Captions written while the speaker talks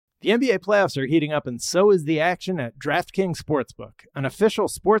The NBA playoffs are heating up, and so is the action at DraftKings Sportsbook, an official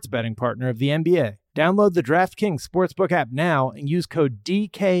sports betting partner of the NBA. Download the DraftKings Sportsbook app now and use code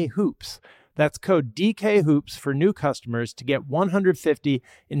DKHOOPS. That's code DKHOOPS for new customers to get $150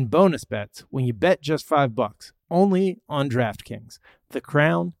 in bonus bets when you bet just $5. Only on DraftKings. The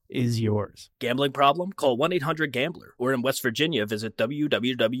crown is yours. Gambling problem? Call 1-800-GAMBLER. Or in West Virginia, visit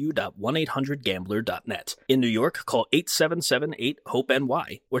www.1800gambler.net. In New York, call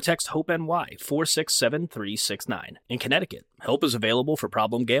 877-8-HOPE-NY or text HOPE-NY 467-369. In Connecticut, help is available for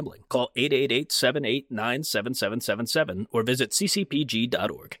problem gambling. Call 888-789-7777 or visit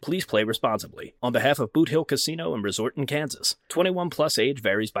ccpg.org. Please play responsibly. On behalf of Boot Hill Casino and Resort in Kansas, 21 plus age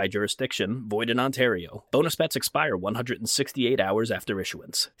varies by jurisdiction, void in Ontario. Bonus bets expire 168 hours after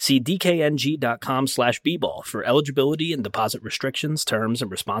issuance. See dkng.com/bball for eligibility and deposit restrictions, terms,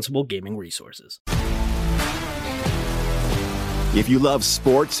 and responsible gaming resources. If you love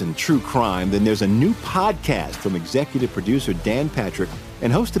sports and true crime, then there's a new podcast from executive producer Dan Patrick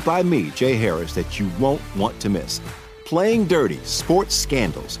and hosted by me, Jay Harris, that you won't want to miss. Playing Dirty: Sports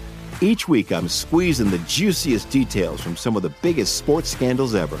Scandals. Each week, I'm squeezing the juiciest details from some of the biggest sports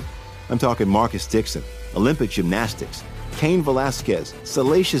scandals ever. I'm talking Marcus Dixon, Olympic gymnastics, Cain Velasquez,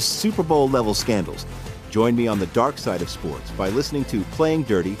 salacious Super Bowl-level scandals. Join me on the dark side of sports by listening to Playing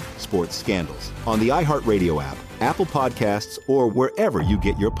Dirty: Sports Scandals on the iHeartRadio app, Apple Podcasts, or wherever you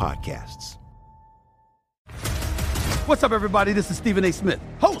get your podcasts. What's up, everybody? This is Stephen A. Smith,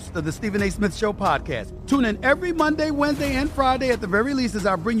 host of the Stephen A. Smith Show podcast. Tune in every Monday, Wednesday, and Friday at the very least as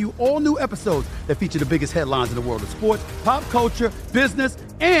I bring you all new episodes that feature the biggest headlines in the world of sports, pop culture, business,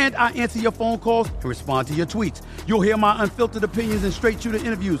 and I answer your phone calls and respond to your tweets. You'll hear my unfiltered opinions and straight-shooter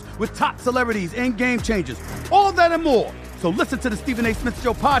interviews with top celebrities and game changers. All that and more. So listen to the Stephen A. Smith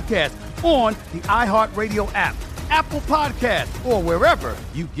Show podcast on the iHeartRadio app, Apple Podcasts, or wherever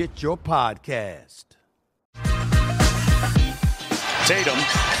you get your podcast. Tatum,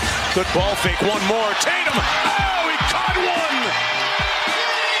 good ball fake, one more. Tatum, oh, he caught one.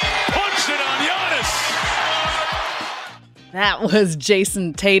 Punched it on Giannis. That was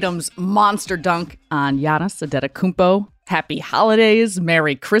Jason Tatum's monster dunk on Giannis Antetokounmpo. Happy holidays,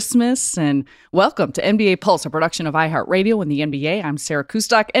 Merry Christmas, and welcome to NBA Pulse, a production of iHeartRadio and the NBA. I'm Sarah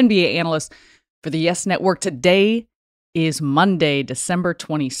Kustok, NBA analyst for the Yes Network. Today is Monday, December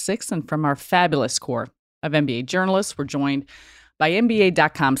 26th, and from our fabulous core of NBA journalists, we're joined by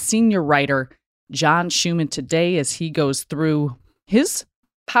NBA.com senior writer John Schuhmann today as he goes through his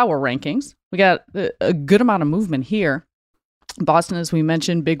power rankings. We got a good amount of movement here. Boston, as we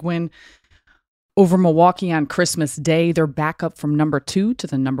mentioned, big win over Milwaukee on Christmas Day. They're back up from number 2 to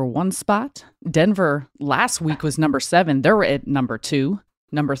the number 1 spot. Denver last week was number 7. They're at number 2.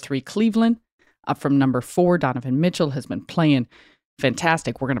 Number 3, Cleveland, up from number 4. Donovan Mitchell has been playing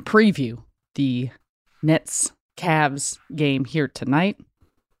fantastic. We're going to preview the Nets Cavs game here tonight.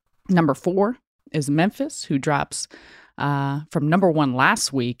 Number 4 is Memphis, who drops from number 1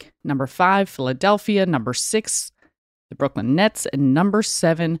 last week. Number 5, Philadelphia. Number 6, the Brooklyn Nets. And number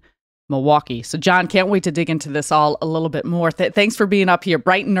 7, Milwaukee. So, John, can't wait to dig into this all a little bit more. Thanks for being up here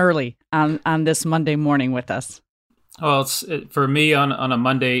bright and early on this Monday morning with us. Well, for me on a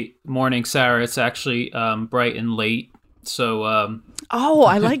Monday morning, Sarah, it's actually bright and late. So,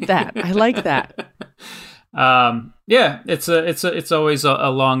 I like that. I like that. Yeah, it's always a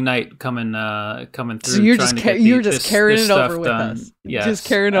long night coming through. So you're just carrying it over with us. Yes, just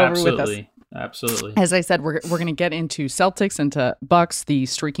carrying over with us. Absolutely. As I said, we're going to get into Celtics, into Bucks, the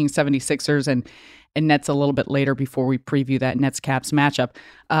streaking 76ers, and Nets a little bit later before we preview that Nets-Caps matchup.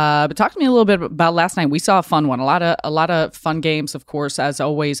 But talk to me a little bit about last night. We saw a fun one. A lot of fun games, of course, as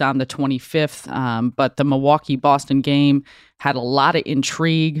always on the 25th. But the Milwaukee-Boston game had a lot of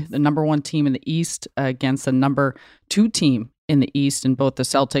intrigue. The number 1 team in the East against the number 2 team in the East in both the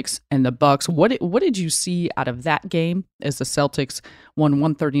Celtics and the Bucks. What did you see out of that game as the Celtics won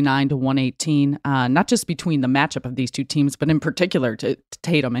 139-118? Not just between the matchup of these two teams, but in particular to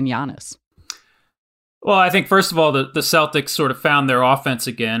Tatum and Giannis. Well, I think first of all, the Celtics sort of found their offense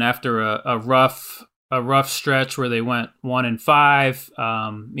again after a rough stretch where they went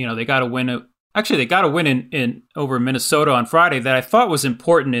 1-5. They got a win. Actually, they got a win in over Minnesota on Friday that I thought was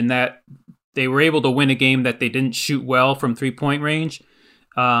important in that they were able to win a game that they didn't shoot well from 3-point range.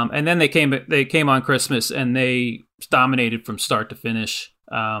 And then they came on Christmas and they dominated from start to finish.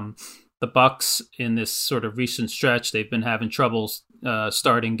 The Bucks in this sort of recent stretch, they've been having trouble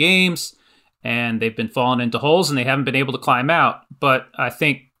starting games. And they've been falling into holes and they haven't been able to climb out. But I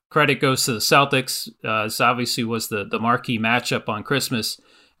think credit goes to the Celtics. This obviously was the marquee matchup on Christmas.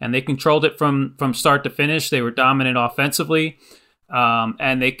 And they controlled it from start to finish. They were dominant offensively.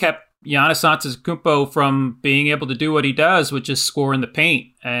 And they kept Giannis Antetokounmpo from being able to do what he does, which is score in the paint.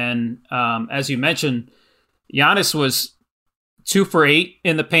 And as you mentioned, Giannis was 2 for 8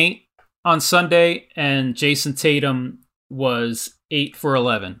 in the paint on Sunday, and Jason Tatum was 8 for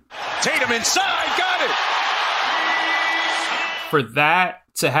 11. Tatum inside, got it. For that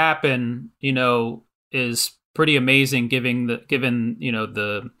to happen, is pretty amazing given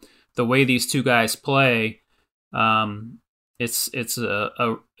the way these two guys play. It's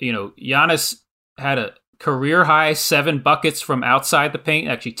Giannis had a career high 7 buckets from outside the paint,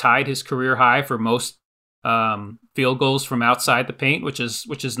 actually tied his career high for most field goals from outside the paint, which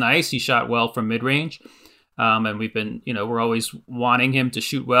is nice. He shot well from mid-range. And we've been, we're always wanting him to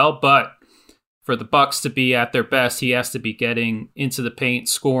shoot well, but for the Bucks to be at their best, he has to be getting into the paint,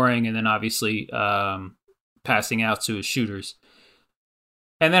 scoring, and then obviously passing out to his shooters.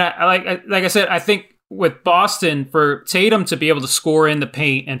 And then like I said, I think with Boston, for Tatum to be able to score in the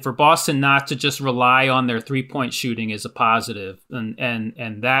paint and for Boston not to just rely on their 3-point shooting is a positive.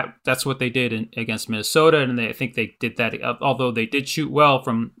 And that's what they did against Minnesota. And I think they did that, although they did shoot well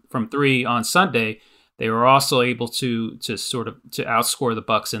from 3 on Sunday, they were also able to outscore the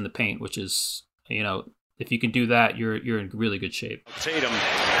Bucks in the paint, which is, if you can do that, you're in really good shape. Tatum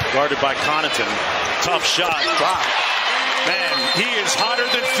guarded by Connaughton. Tough shot. Wow. Man, he is hotter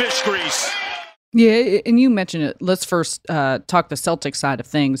than fish grease. Yeah, and you mentioned it. Let's first talk the Celtics side of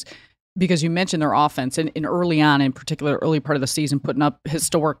things, because you mentioned their offense, and early on, in particular, early part of the season, putting up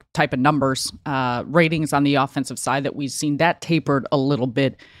historic type of numbers, ratings on the offensive side that we've seen. That tapered a little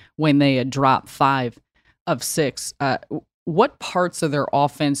bit when they had dropped 5 of 6. What parts of their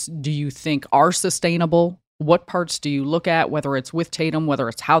offense do you think are sustainable? What parts do you look at, whether it's with Tatum, whether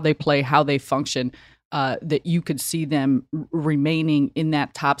it's how they play, how they function, that you could see them remaining in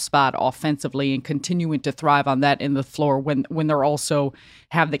that top spot offensively and continuing to thrive on that in the floor when they're also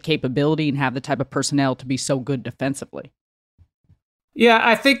have the capability and have the type of personnel to be so good defensively? Yeah,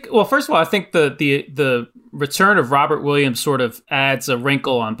 I think, well, first of all, I think the return of Robert Williams sort of adds a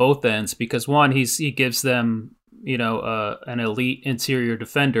wrinkle on both ends, because one, he gives them, an elite interior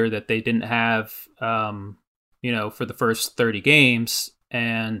defender that they didn't have, for the first 30 games.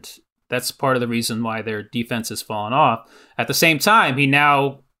 And that's part of the reason why their defense has fallen off. At the same time, he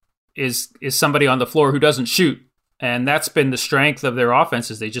now is somebody on the floor who doesn't shoot. And that's been the strength of their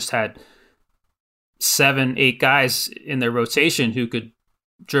offense, is they just had 7-8 guys in their rotation who could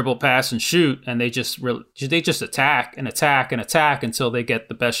dribble, pass, and shoot, and they just attack and attack and attack until they get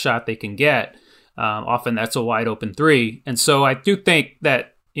the best shot they can get. Often that's a wide open 3. And so I do think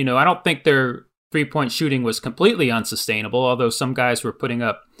that, I don't think their 3-point shooting was completely unsustainable, although some guys were putting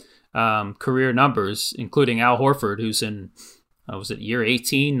up career numbers, including Al Horford, who's in, year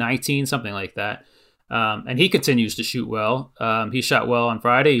 18, 19, something like that. And he continues to shoot well. He shot well on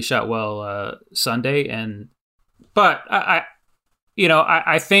Friday. He shot well Sunday. But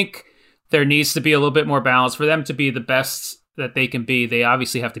I think there needs to be a little bit more balance for them to be the best that they can be. They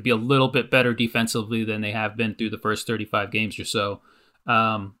obviously have to be a little bit better defensively than they have been through the first 35 games or so.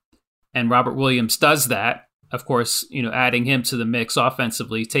 And Robert Williams does that. Of course, adding him to the mix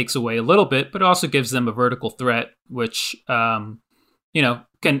offensively takes away a little bit, but also gives them a vertical threat, which, can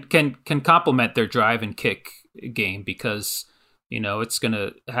complement their drive and kick game, because, it's going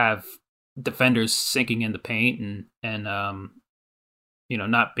to have defenders sinking in the paint and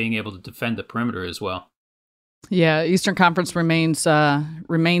not being able to defend the perimeter as well. Yeah, Eastern Conference remains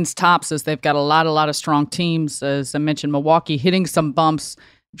tops, as they've got a lot of strong teams. As I mentioned, Milwaukee hitting some bumps,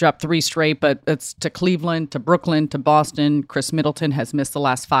 dropped 3 straight, but it's to Cleveland, to Brooklyn, to Boston. Chris Middleton has missed the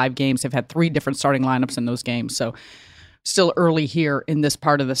last 5 games. They've had 3 different starting lineups in those games, so still early here in this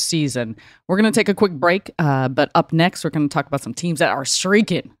part of the season. We're going to take a quick break, but up next, we're going to talk about some teams that are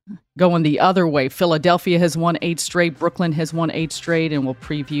streaking, going the other way. Philadelphia has won 8 straight. Brooklyn has won 8 straight, and we'll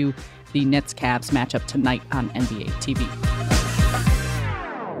preview the Nets-Cavs matchup tonight on NBA TV.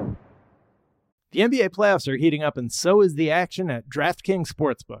 The NBA playoffs are heating up, and so is the action at DraftKings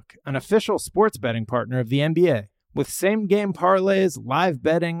Sportsbook, an official sports betting partner of the NBA. With same-game parlays, live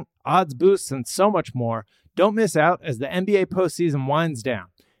betting, odds boosts, and so much more, don't miss out as the NBA postseason winds down.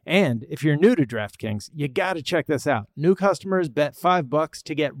 And if you're new to DraftKings, you got to check this out. New customers bet $5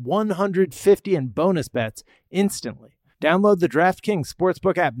 to get $150 in bonus bets instantly. Download the DraftKings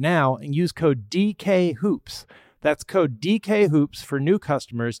Sportsbook app now and use code DKHOOPS. That's code DKHOOPS for new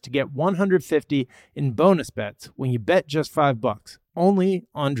customers to get $150 in bonus bets when you bet just $5. Only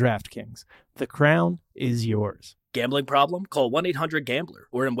on DraftKings. The crown is yours. Gambling problem? Call 1-800-GAMBLER.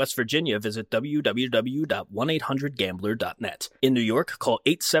 Or in West Virginia, visit www.1800gambler.net. In New York, call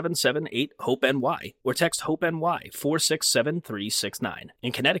 877-8-HOPE-NY or text HOPE-NY 467-369.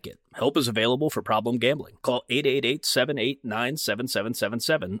 In Connecticut, help is available for problem gambling. Call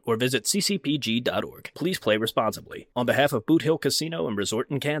 888-789-7777 or visit ccpg.org. Please play responsibly. On behalf of Boot Hill Casino and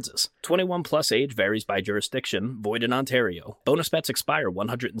Resort in Kansas, 21 plus age varies by jurisdiction, void in Ontario. Bonus bets expire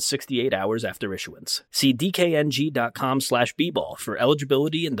 168 hours after issuance. See dkng.com/bball for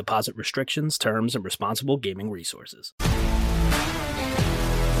eligibility and deposit restrictions, terms, and responsible gaming resources.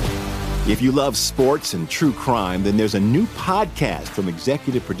 If you love sports and true crime, then there's a new podcast from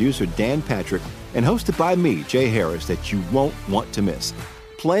executive producer Dan Patrick and hosted by me, Jay Harris, that you won't want to miss.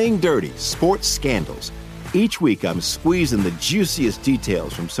 Playing Dirty: Sports Scandals. Each week, I'm squeezing the juiciest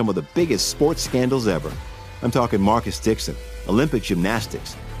details from some of the biggest sports scandals ever. I'm talking Marcus Dixon, Olympic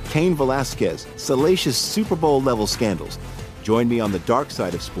gymnastics, Cain Velasquez, salacious Super Bowl-level scandals. Join me on the dark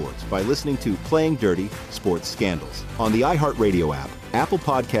side of sports by listening to Playing Dirty: Sports Scandals on the iHeartRadio app, Apple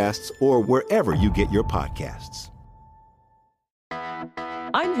Podcasts, or wherever you get your podcasts.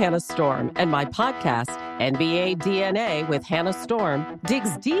 I'm Hannah Storm, and my podcast, NBA DNA with Hannah Storm,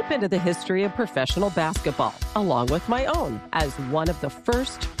 digs deep into the history of professional basketball, along with my own, as one of the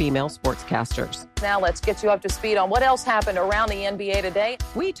first female sportscasters. Now let's get you up to speed on what else happened around the NBA today.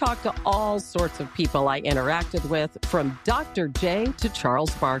 We talk to all sorts of people I interacted with, from Dr. J to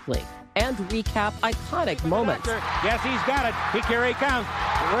Charles Barkley, and recap iconic moments. Yes, he's got it. Here he comes.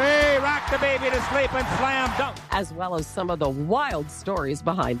 We rock the baby to sleep and slam dunk. As well as some of the wild stories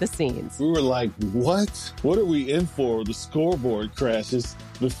behind the scenes. We were like, what? What are we in for? The scoreboard crashes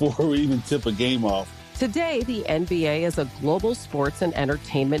before we even tip a game off. Today, the NBA is a global sports and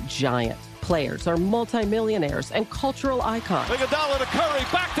entertainment giant. Players are multimillionaires and cultural icons. Iguodala to Curry,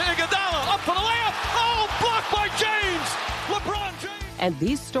 back to Iguodala, up for the layup. Oh, blocked by James. LeBron James. And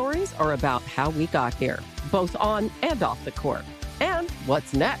these stories are about how we got here, both on and off the court. And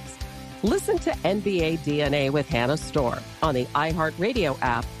what's next? Listen to NBA DNA with Hannah Storm on the iHeartRadio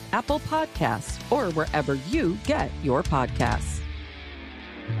app, Apple Podcasts, or wherever you get your podcasts.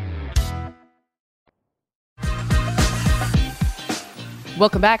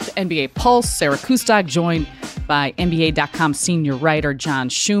 Welcome back to NBA Pulse. Sarah Kustok, joined by NBA.com senior writer John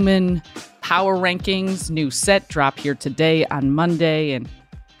Schuhmann. Power rankings, new set drop here today on Monday. And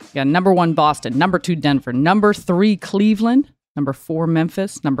you got number 1 Boston, number 2 Denver, number 3 Cleveland, number 4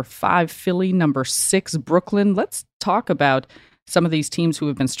 Memphis, number 5 Philly, number 6 Brooklyn. Let's talk about some of these teams who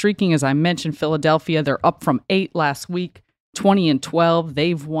have been streaking. As I mentioned, Philadelphia, they're up from 8 last week, 20-12.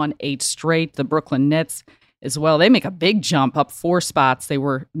 They've won 8 straight. The Brooklyn Nets as well. They make a big jump up 4 spots. They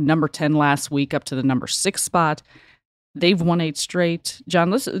were number 10 last week, up to the number 6 spot. They've won 8 straight.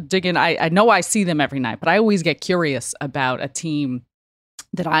 John, let's dig in. I know I see them every night, but I always get curious about a team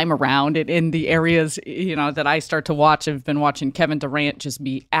that I'm around in the areas, that I start to watch. I've been watching Kevin Durant just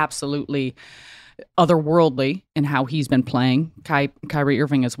be absolutely otherworldly in how he's been playing. Kyrie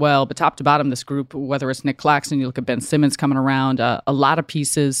Irving as well. But top to bottom, this group, whether it's Nick Claxton, you look at Ben Simmons coming around, a lot of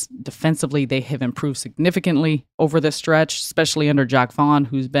pieces. Defensively, they have improved significantly over this stretch, especially under Jacque Vaughn,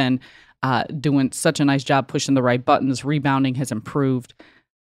 who's been doing such a nice job pushing the right buttons. Rebounding has improved.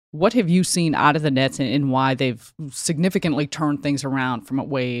 What have you seen out of the Nets and why they've significantly turned things around from a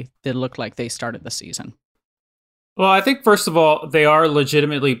way that looked like they started the season? Well, I think, first of all, they are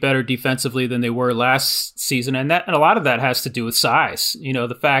legitimately better defensively than they were last season, and a lot of that has to do with size.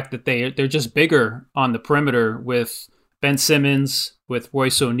 The fact that they're just bigger on the perimeter with Ben Simmons, with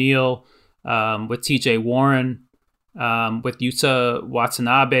Royce O'Neal, with T.J. Warren, with Yuta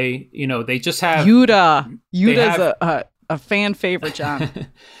Watanabe. They just have... Yuta's a fan favorite, John.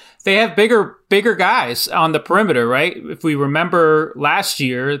 They have bigger guys on the perimeter, right? If we remember last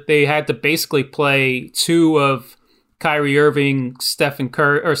year, they had to basically play 2 of Kyrie Irving, Seth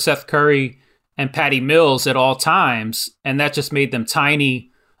Curry, and Patty Mills at all times, and that just made them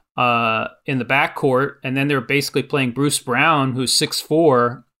tiny in the backcourt. And then they're basically playing Bruce Brown, who's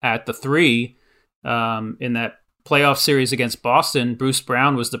 6'4", at the 3. In that playoff series against Boston, Bruce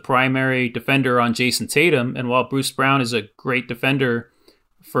Brown was the primary defender on Jason Tatum, and while Bruce Brown is a great defender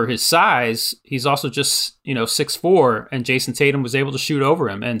for his size, he's also just 6'4", and Jason Tatum was able to shoot over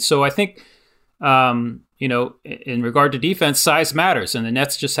him. And so I think in regard to defense, size matters, and the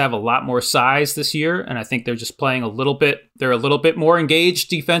Nets just have a lot more size this year, and I think they're just playing they're a little bit more engaged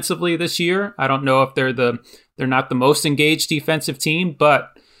defensively this year. I don't know if they're not the most engaged defensive team,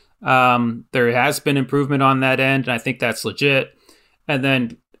 but there has been improvement on that end, and I think that's legit. And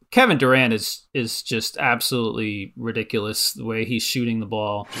then Kevin Durant is just absolutely ridiculous the way he's shooting the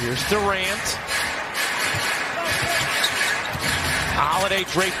ball. Here's Durant. Holiday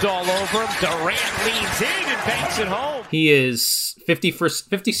draped all over him. Durant leans in and banks it home. He is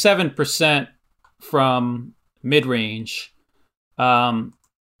 57% from mid-range on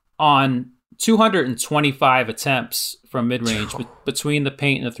 225 attempts from mid-range between the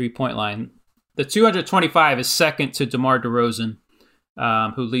paint and the three-point line. The 225 is second to DeMar DeRozan,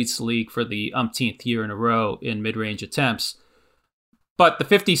 who leads the league for the umpteenth year in a row in mid-range attempts. But the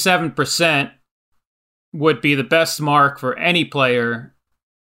 57% would be the best mark for any player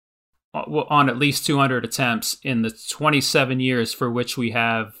on at least 200 attempts in the 27 years for which we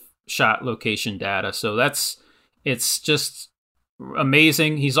have shot location data. So it's just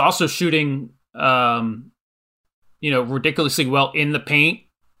amazing. He's also shooting, ridiculously well in the paint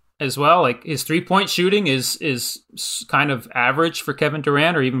as well. Like his 3-point shooting is kind of average for Kevin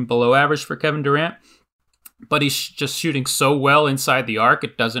Durant, or even below average for Kevin Durant. But he's just shooting so well inside the arc,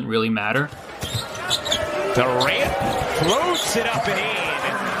 it doesn't really matter. Durant floats it up and in.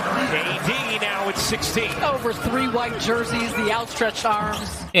 KD now at 16. Over 3 white jerseys, the outstretched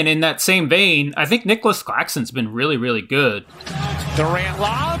arms. And in that same vein, I think Nicholas Claxton's been really, really good. Durant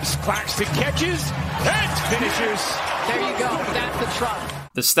lobs, Claxton catches, and finishes. There you go. That's the trust.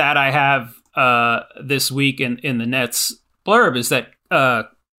 The stat I have this week in the Nets blurb is that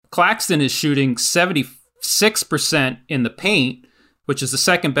Claxton is shooting 76% in the paint, which is the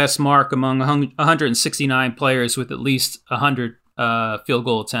second best mark among 169 players with at least 100 field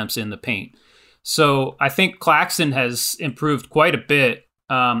goal attempts in the paint. So I think Claxton has improved quite a bit.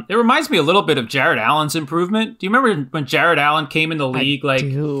 It reminds me a little bit of Jared Allen's improvement. Do you remember when Jared Allen came in the league? I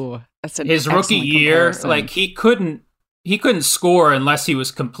do. That's an his rookie year, comparison. like he couldn't score unless he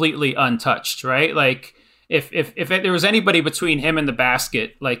was completely untouched, right? Like if there was anybody between him and the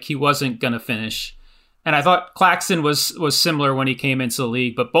basket, like he wasn't gonna finish. And I thought Claxton was similar when he came into the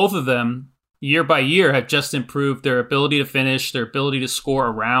league, but both of them, year by year, have just improved their ability to finish, their ability to score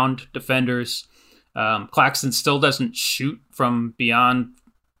around defenders. Claxton still doesn't shoot from beyond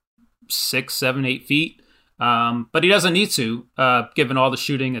 6, 7, 8 feet, but he doesn't need to, given all the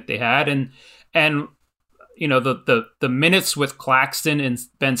shooting that they had. And you know, the minutes with Claxton and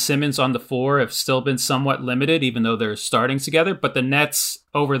Ben Simmons on the floor have still been somewhat limited, even though they're starting together. But the Nets,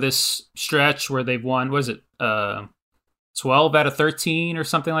 over this stretch where they've won, 12 out of 13 or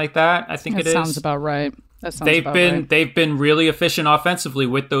something like that, I think it is. That sounds about right. They've been really efficient offensively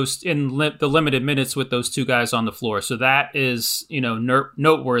with those in the limited minutes with those two guys on the floor. So that is,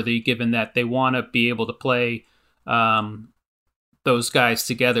 noteworthy, given that they want to be able to play those guys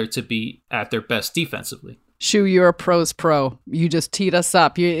together to be at their best defensively. Shu, you're a pro's pro. You just teed us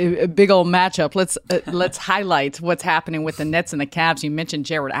up. A big old matchup. Let's highlight what's happening with the Nets and the Cavs. You mentioned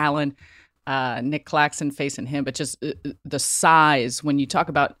Jared Allen, Nick Claxton facing him, but just the size. When you talk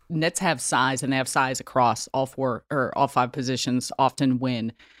about Nets have size, and they have size across all 5 positions, often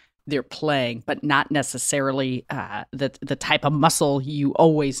when they're playing, but not necessarily the type of muscle you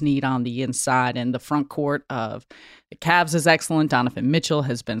always need on the inside. And the front court of the Cavs is excellent. Donovan Mitchell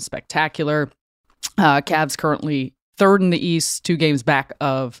has been spectacular. Cavs currently 3rd in the East, 2 games back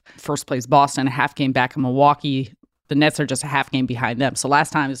of first place Boston, a half game back of Milwaukee. The Nets are just a half game behind them. So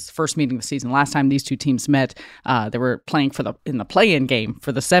last time is the first meeting of the season. Last time these two teams met, they were playing in the play-in game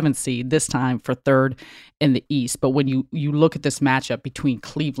for the 7th seed, this time for 3rd in the East. But when you look at this matchup between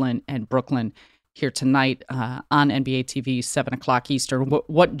Cleveland and Brooklyn here tonight on NBA TV, 7 o'clock Eastern,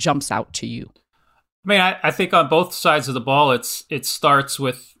 what jumps out to you? I mean, I think on both sides of the ball, it starts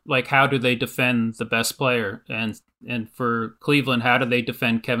with, like, how do they defend the best player? And for Cleveland, how do they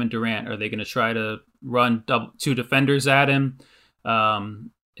defend Kevin Durant? Are they going to try to run 2 defenders at him?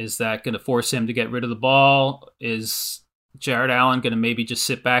 Is that going to force him to get rid of the ball? Is Jared Allen going to maybe just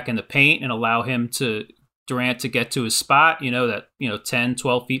sit back in the paint and allow Durant to get to his spot, 10,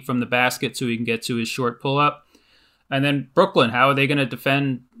 12 feet from the basket so he can get to his short pull-up? And then Brooklyn, how are they going to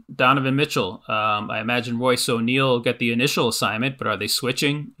defend Donovan Mitchell? I imagine Royce O'Neal will get the initial assignment, but are they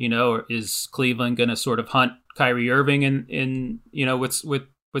switching? Or is Cleveland going to sort of hunt Kyrie Irving in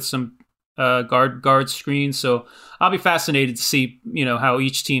with some guard screens? So I'll be fascinated to see how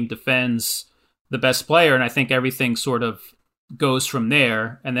each team defends the best player, and I think everything sort of goes from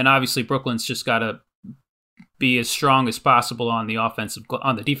there. And then obviously Brooklyn's just got to be as strong as possible on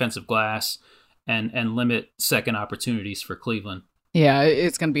the defensive glass and limit second opportunities for Cleveland. Yeah,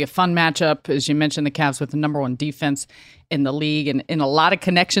 it's going to be a fun matchup. As you mentioned, the Cavs with the number 1 defense in the league, and in a lot of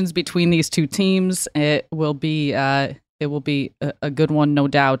connections between these two teams. It will be a good one, no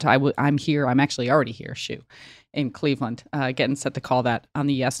doubt. I'm here. I'm actually already here, Shu, in Cleveland, getting set to call that on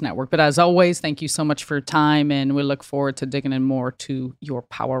the Yes Network. But as always, thank you so much for your time, and we look forward to digging in more to your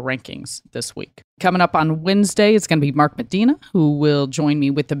power rankings this week. Coming up on Wednesday, it's going to be Mark Medina, who will join me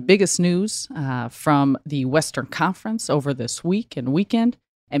with the biggest news from the Western Conference over this week and weekend.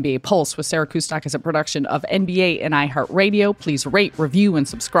 NBA Pulse with Sarah Kustok is a production of NBA and iHeartRadio. Please rate, review, and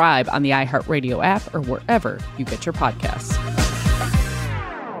subscribe on the iHeartRadio app or wherever you get your podcasts.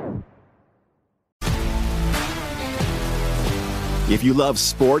 If you love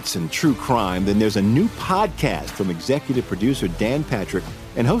sports and true crime, then there's a new podcast from executive producer Dan Patrick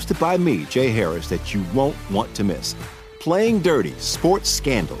and hosted by me, Jay Harris, that you won't want to miss. Playing Dirty: Sports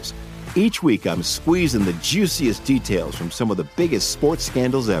Scandals. Each week, I'm squeezing the juiciest details from some of the biggest sports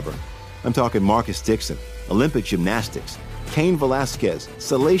scandals ever. I'm talking Marcus Dixon, Olympic gymnastics, Cain Velasquez,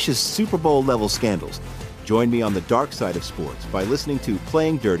 salacious Super Bowl-level scandals. Join me on the dark side of sports by listening to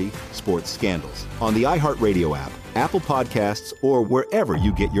Playing Dirty: Sports Scandals on the iHeartRadio app, Apple Podcasts, or wherever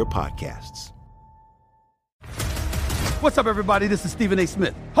you get your podcasts. What's up, everybody? This is Stephen A.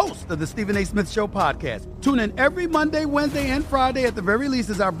 Smith, host of the Stephen A. Smith Show podcast. Tune in every Monday, Wednesday, and Friday at the very least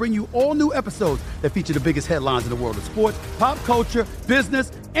as I bring you all new episodes that feature the biggest headlines in the world of sports, pop culture,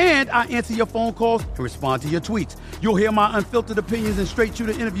 business, and I answer your phone calls and respond to your tweets. You'll hear my unfiltered opinions and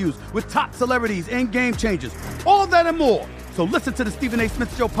straight-shooter interviews with top celebrities and game changers. All that and more. So listen to the Stephen A.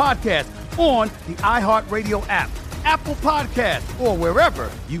 Smith Show podcast on the iHeartRadio app, Apple Podcasts, or wherever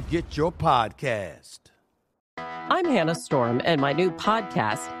you get your podcast. I'm Hannah Storm, and my new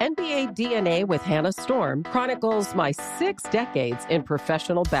podcast, NBA DNA with Hannah Storm, chronicles my 6 decades in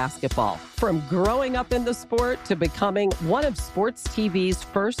professional basketball. From growing up in the sport to becoming one of sports TV's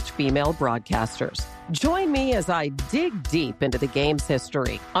first female broadcasters. Join me as I dig deep into the game's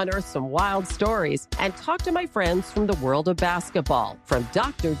history, unearth some wild stories, and talk to my friends from the world of basketball, from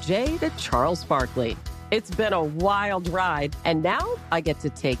Dr. J to Charles Barkley. It's been a wild ride, and now I get to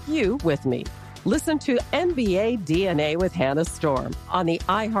take you with me. Listen to NBA DNA with Hannah Storm on the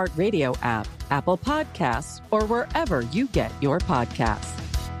iHeartRadio app, Apple Podcasts, or wherever you get your podcasts.